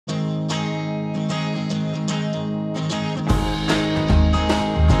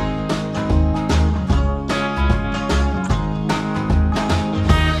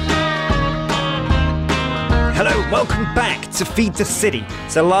to feed the city.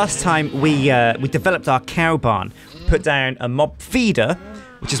 So last time we developed our cow barn, put down a mob feeder,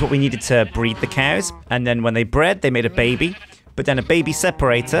 which is what we needed to breed the cows. And then when they bred, they made a baby. Put down a baby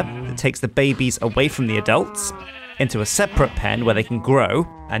separator that takes the babies away from the adults into a separate pen where they can grow.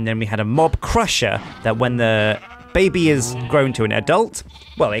 And then we had a mob crusher that when the baby is grown to an adult,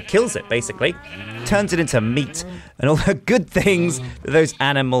 well, it kills it, basically. Turns it into meat and all the good things that those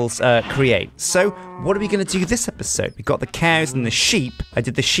animals create. So what are we going to do this episode? We've got the cows and the sheep. I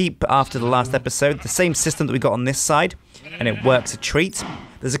did the sheep after the last episode, the same system that we got on this side, and it works a treat.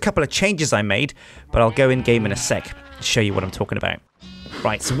 There's a couple of changes I made, but I'll go in-game in a sec to show you what I'm talking about.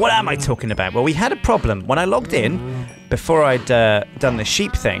 Right, so what am I talking about? Well, we had a problem. When I logged in, before I'd done the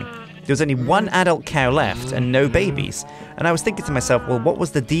sheep thing, there was only one adult cow left and no babies. And I was thinking to myself, well, what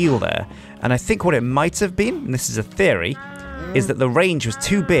was the deal there? And I think what it might have been, and this is a theory, is that the range was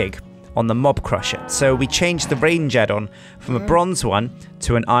too big on the mob crusher. So we changed the range add-on from a bronze one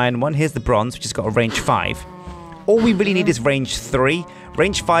to an iron one. Here's the bronze, which has got a range 5. All we really need is range 3.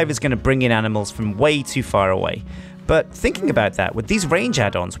 Range 5 is going to bring in animals from way too far away. But thinking about that, with these range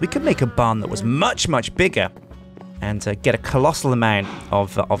add-ons, we could make a barn that was much, much bigger and get a colossal amount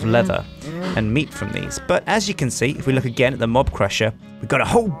of leather and meat from these. But as you can see, if we look again at the mob crusher, we've got a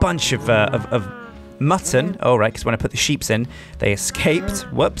whole bunch of mutton. Oh, right, because when I put the sheeps in, they escaped.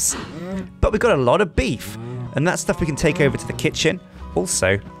 Whoops. But we've got a lot of beef, and that's stuff we can take over to the kitchen.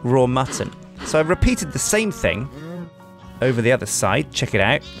 Also, raw mutton. So I've repeated the same thing over the other side. Check it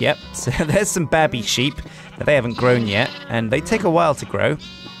out. Yep, so there's some babby sheep that they haven't grown yet, and they take a while to grow.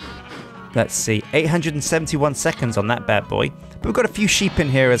 Let's see, 871 seconds on that bad boy. But we've got a few sheep in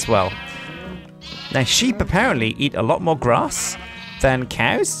here as well. Now, sheep apparently eat a lot more grass than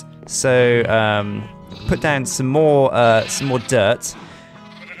cows. So, put down some more dirt,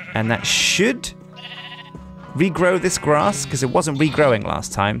 and that should regrow this grass because it wasn't regrowing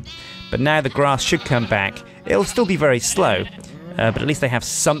last time. But now the grass should come back. It'll still be very slow, but at least they have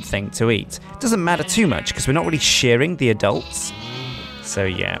something to eat. It doesn't matter too much because we're not really shearing the adults. So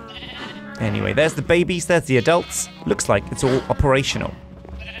yeah. Anyway, there's the babies, there's the adults. Looks like it's all operational.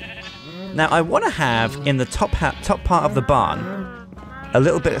 Now, I want to have in the top part of the barn a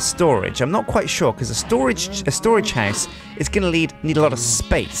little bit of storage. I'm not quite sure because a storage house is going to need a lot of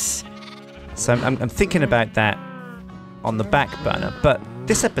space. So I'm thinking about that on the back burner. But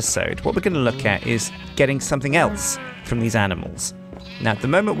this episode, what we're going to look at is getting something else from these animals. Now, at the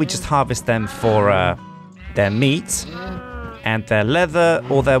moment, we just harvest them for their meat and their leather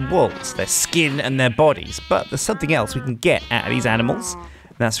or their wools, their skin and their bodies. But there's something else we can get out of these animals.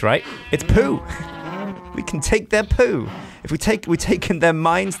 That's right, it's poo. We can take their poo. We've taken their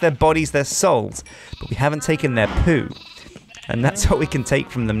minds, their bodies, their souls, but we haven't taken their poo. And that's what we can take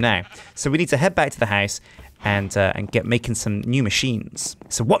from them now. So we need to head back to the house and get making some new machines.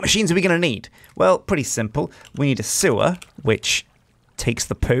 So what machines are we going to need? Well, pretty simple. We need a sewer, which takes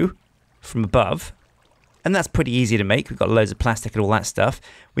the poo from above. And that's pretty easy to make. We've got loads of plastic and all that stuff.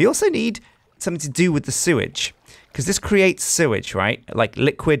 We also need something to do with the sewage, because this creates sewage, right? Like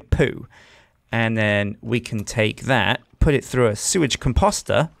liquid poo. And then we can take that, put it through a sewage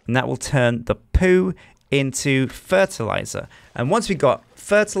composter, and that will turn the poo into fertilizer. And once we've got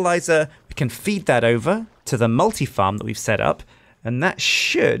fertilizer, we can feed that over to the multi-farm that we've set up. And that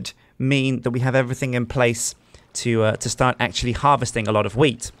should mean that we have everything in place to start actually harvesting a lot of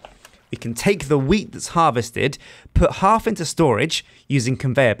wheat. We can take the wheat that's harvested, put half into storage using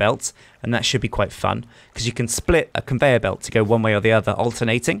conveyor belts, and that should be quite fun, because you can split a conveyor belt to go one way or the other,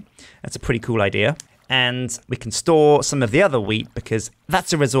 alternating. That's a pretty cool idea. And we can store some of the other wheat, because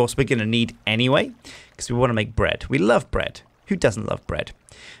that's a resource we're going to need anyway, because we want to make bread. We love bread. Who doesn't love bread?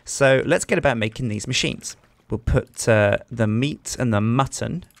 So let's get about making these machines. We'll put the meat and the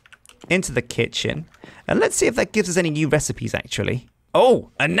mutton into the kitchen, and let's see if that gives us any new recipes, actually. Oh,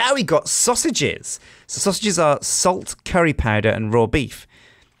 and now we got sausages. So sausages are salt, curry powder, and raw beef.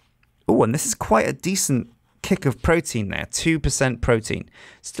 Oh, and this is quite a decent kick of protein there. 2% protein.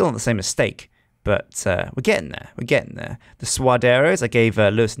 Still not the same as steak, but we're getting there. We're getting there. The suaderos, I gave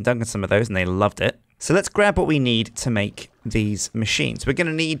Lewis and Duncan some of those, and they loved it. So let's grab what we need to make these machines. We're going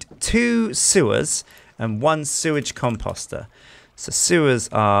to need 2 sewers and 1 sewage composter. So sewers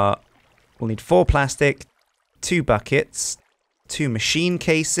are, we'll need 4 plastic, 2 buckets, 2 machine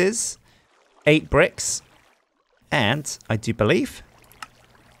cases, 8 bricks, and, I do believe,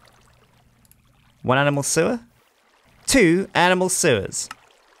 1 animal sewer, 2 animal sewers.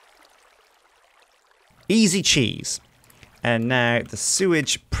 Easy cheese. And now the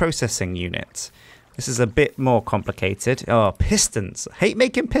sewage processing unit. This is a bit more complicated. Oh, pistons. I hate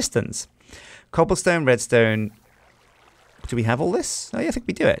making pistons. Cobblestone, redstone, Do we have all this? Oh, yeah, I think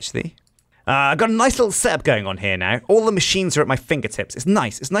we do, actually. I've got a nice little setup going on here now. All the machines are at my fingertips. It's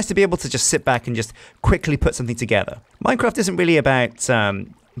nice. It's nice to be able to just sit back and just quickly put something together. Minecraft isn't really about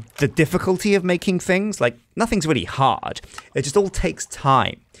the difficulty of making things. Like, nothing's really hard. It just all takes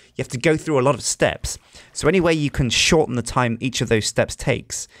time. You have to go through a lot of steps. So any way you can shorten the time each of those steps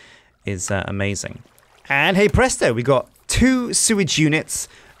takes is amazing. And hey presto, we got 2 sewage units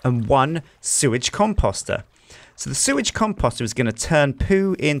and 1 sewage composter. So the sewage composter is going to turn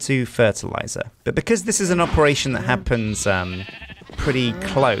poo into fertilizer. But because this is an operation that happens pretty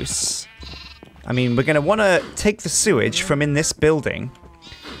close, I mean, we're going to want to take the sewage from in this building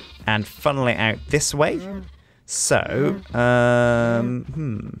and funnel it out this way. So,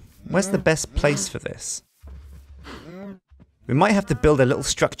 where's the best place for this? We might have to build a little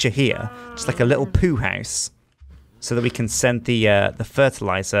structure here, just like a little poo house, so that we can send the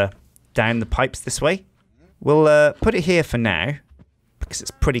fertilizer down the pipes this way. We'll put it here for now, because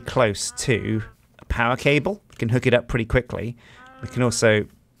it's pretty close to a power cable. We can hook it up pretty quickly. We can also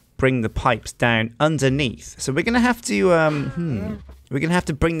bring the pipes down underneath. So we're going to have to, we're going to have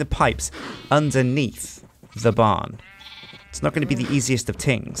to bring the pipes underneath the barn. It's not going to be the easiest of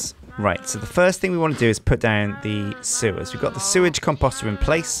things. Right, so the first thing we want to do is put down the sewers. We've got the sewage composter in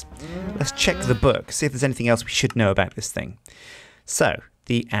place. Let's check the book, see if there's anything else we should know about this thing. So,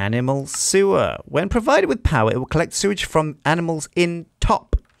 the animal sewer. When provided with power, it will collect sewage from animals in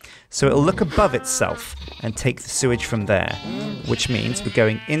top. So it'll look above itself and take the sewage from there, which means we're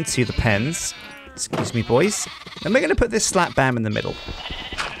going into the pens. Excuse me, boys. And we're going to put this slap bam in the middle.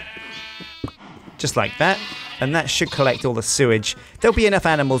 Just like that. And that should collect all the sewage. There'll be enough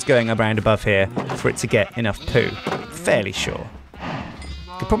animals going around above here for it to get enough poo. Fairly sure.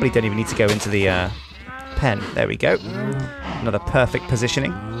 You probably don't even need to go into the pen. There we go. Another perfect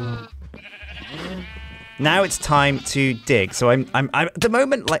positioning. Now it's time to dig. So I'm at the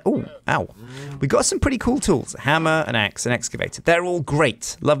moment like, oh, ow. We got some pretty cool tools. A hammer, an axe, an excavator. They're all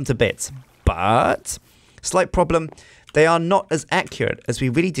great. Love them to bits. But, slight problem, they are not as accurate as we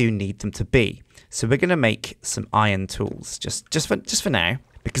really do need them to be. So we're going to make some iron tools, just for now,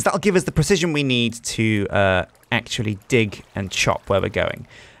 because that'll give us the precision we need to actually dig and chop where we're going.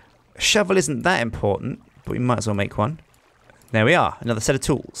 A shovel isn't that important, but we might as well make one. There we are, another set of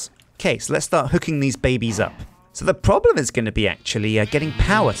tools. Okay, so let's start hooking these babies up. So the problem is going to be actually getting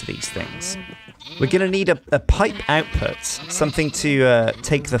power to these things. We're going to need a pipe output, something to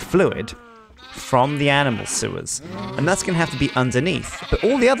take the fluid from the animal sewers, and that's going to have to be underneath, but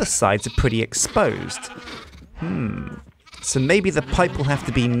all the other sides are pretty exposed. So maybe the pipe will have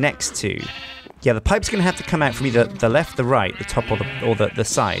to be next to... Yeah, the pipe's going to have to come out from either the left, the right, the top, or the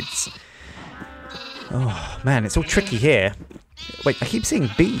sides. Oh, man, it's all tricky here. Wait, I keep seeing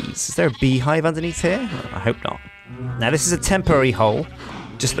bees. Is there a beehive underneath here? I hope not. Now, this is a temporary hole,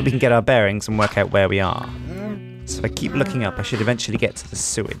 just that we can get our bearings and work out where we are. So if I keep looking up, I should eventually get to the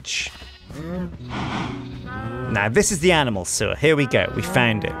sewage. Now, this is the animal sewer. Here we go. We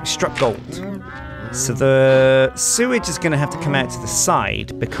found it. We struck gold. So the sewage is going to have to come out to the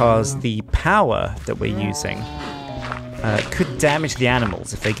side because the power that we're using could damage the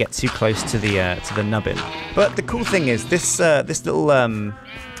animals if they get too close to the nubbin. But the cool thing is this little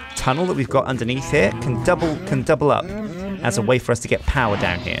tunnel that we've got underneath here can double up as a way for us to get power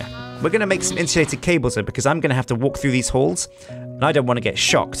down here. We're going to make some insulated cables though, because I'm going to have to walk through these halls, and I don't want to get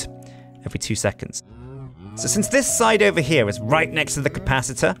shocked every 2 seconds. So since this side over here is right next to the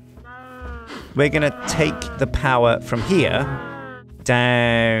capacitor, we're going to take the power from here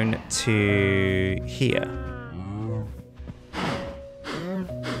down to here.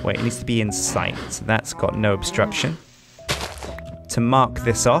 Wait, it needs to be in sight, so that's got no obstruction. To mark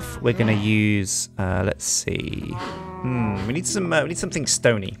this off, we're going to use, let's see. We need something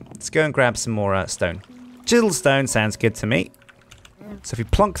stony. Let's go and grab some more stone. Chisel stone sounds good to me. So if we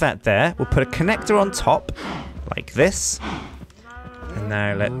plonk that there, we'll put a connector on top, like this. And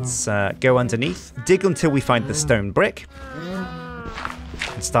now let's go underneath, dig until we find the stone brick,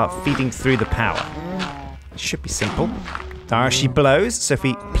 and start feeding through the power. It should be simple. There she blows, so if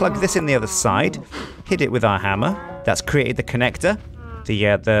we plug this in the other side, hit it with our hammer, that's created the connector,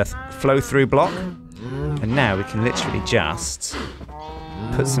 the flow-through block, and now we can literally just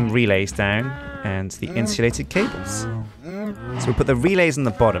put some relays down and the insulated cables. So we'll put the relays on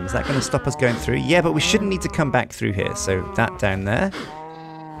the bottom. Is that going to stop us going through? Yeah, but we shouldn't need to come back through here. So that down there.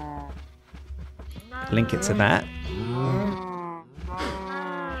 Link it to that.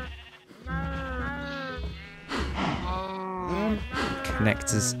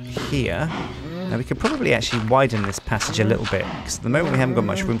 Connectors here. Now we could probably actually widen this passage a little bit, because at the moment we haven't got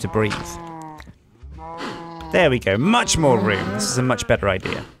much room to breathe. There we go. Much more room. This is a much better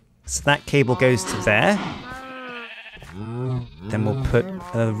idea. So that cable goes to there. Then we'll put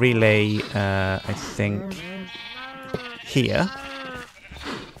a relay, I think, here.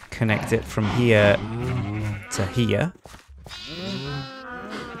 Connect it from here to here.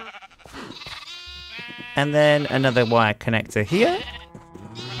 And then another wire connector here.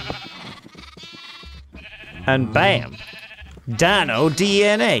 And bam! Dino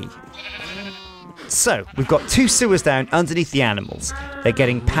DNA! So, we've got 2 sewers down underneath the animals. They're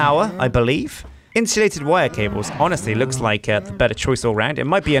getting power, I believe. Insulated wire cables, honestly, looks like the better choice all round. It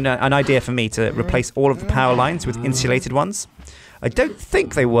might be an idea for me to replace all of the power lines with insulated ones. I don't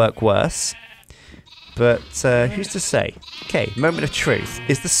think they work worse, but who's to say? Okay, moment of truth.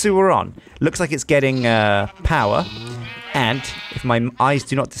 Is the sewer on? Looks like it's getting power, and if my eyes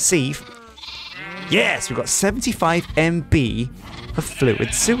do not deceive, yes, we've got 75 MB of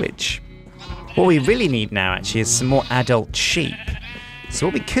fluid sewage. What we really need now, actually, is some more adult sheep. So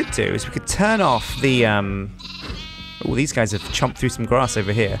what we could do is we could turn off the... Oh, these guys have chomped through some grass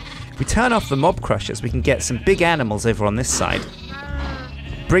over here. If we turn off the mob crushers, we can get some big animals over on this side.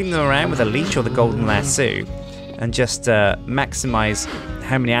 Bring them around with a leash or the golden lasso, and just maximize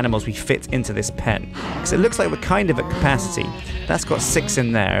how many animals we fit into this pen. Because it looks like we're kind of at capacity. That's got 6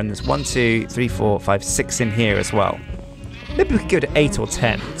 in there, and there's 1, 2, 3, 4, 5, 6 in here as well. Maybe we could go to 8 or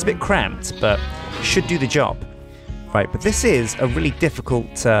 10. It's a bit cramped, but should do the job. Right, but this is a really difficult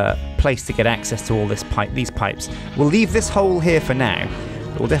place to get access to all these pipes. We'll leave this hole here for now.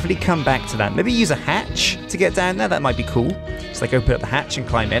 We'll definitely come back to that. Maybe use a hatch to get down there. That might be cool. Just like open up the hatch and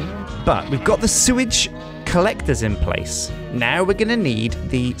climb in. But we've got the sewage collectors in place. Now we're going to need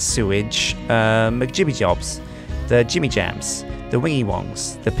the sewage McJibby Jobs, the Jimmy Jams, the Wingy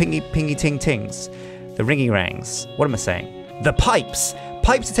Wongs, the Pingy Ting Tings, the Ringy Rangs. What am I saying? The pipes.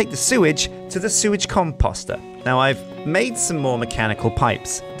 Pipes to take the sewage to the sewage composter. Now I've made some more mechanical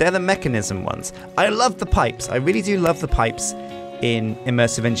pipes. They're the mechanism ones. I love the pipes. I really do love the pipes in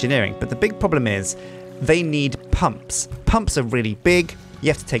immersive engineering. But the big problem is they need pumps. Pumps are really big. You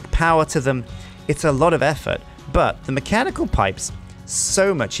have to take power to them. It's a lot of effort. But the mechanical pipes,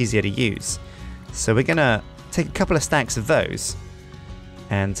 so much easier to use. So we're going to take a couple of stacks of those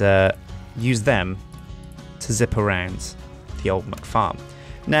and use them to zip around the old muck farm.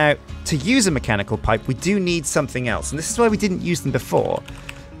 Now, to use a mechanical pipe, we do need something else. And this is why we didn't use them before,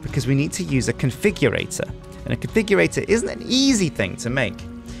 because we need to use a configurator. And a configurator isn't an easy thing to make.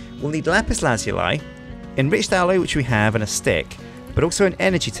 We'll need lapis lazuli, enriched alloy, which we have, and a stick, but also an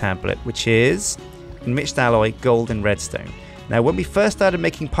energy tablet, which is enriched alloy, gold, and redstone. Now, when we first started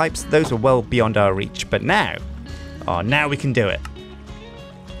making pipes, those were well beyond our reach, but now, now we can do it.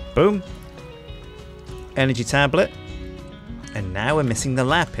 Boom. Energy tablet. And now we're missing the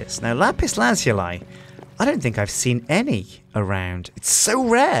lapis. Now, lapis lazuli, I don't think I've seen any around. It's so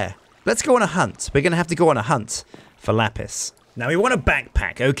rare. Let's go on a hunt. We're going to have to go on a hunt for lapis. Now, we want a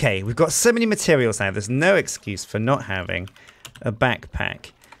backpack. Okay, we've got so many materials now. There's no excuse for not having a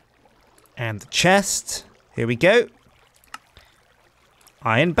backpack. And the chest. Here we go.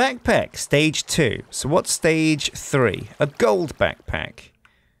 Iron backpack. Stage 2. So what's stage 3? A gold backpack.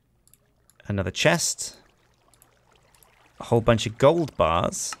 Another chest. A whole bunch of gold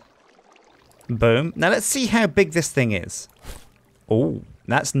bars. Boom. Now let's see how big this thing is. Oh,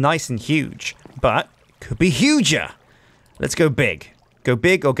 that's nice and huge, but could be huger. Let's go big. Go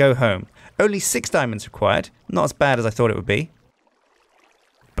big or go home. Only 6 diamonds required. Not as bad as I thought it would be.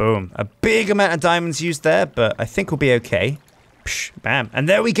 Boom. A big amount of diamonds used there, but I think we'll be okay. Psh, bam. And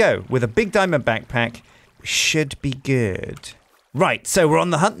there we go. With a big diamond backpack, we should be good. Right, so we're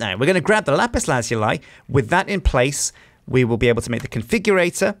on the hunt now. We're going to grab the lapis lazuli. With that in place, we will be able to make the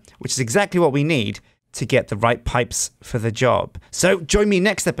configurator, which is exactly what we need to get the right pipes for the job. So join me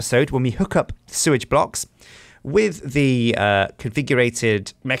next episode when we hook up the sewage blocks with the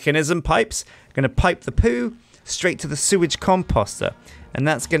configurated mechanism pipes. I'm going to pipe the poo straight to the sewage composter, and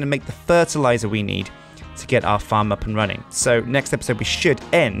that's going to make the fertilizer we need to get our farm up and running. So next episode we should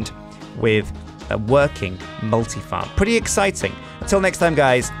end with a working multi-farm. Pretty exciting. Until next time,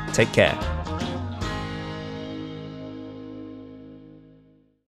 guys, take care.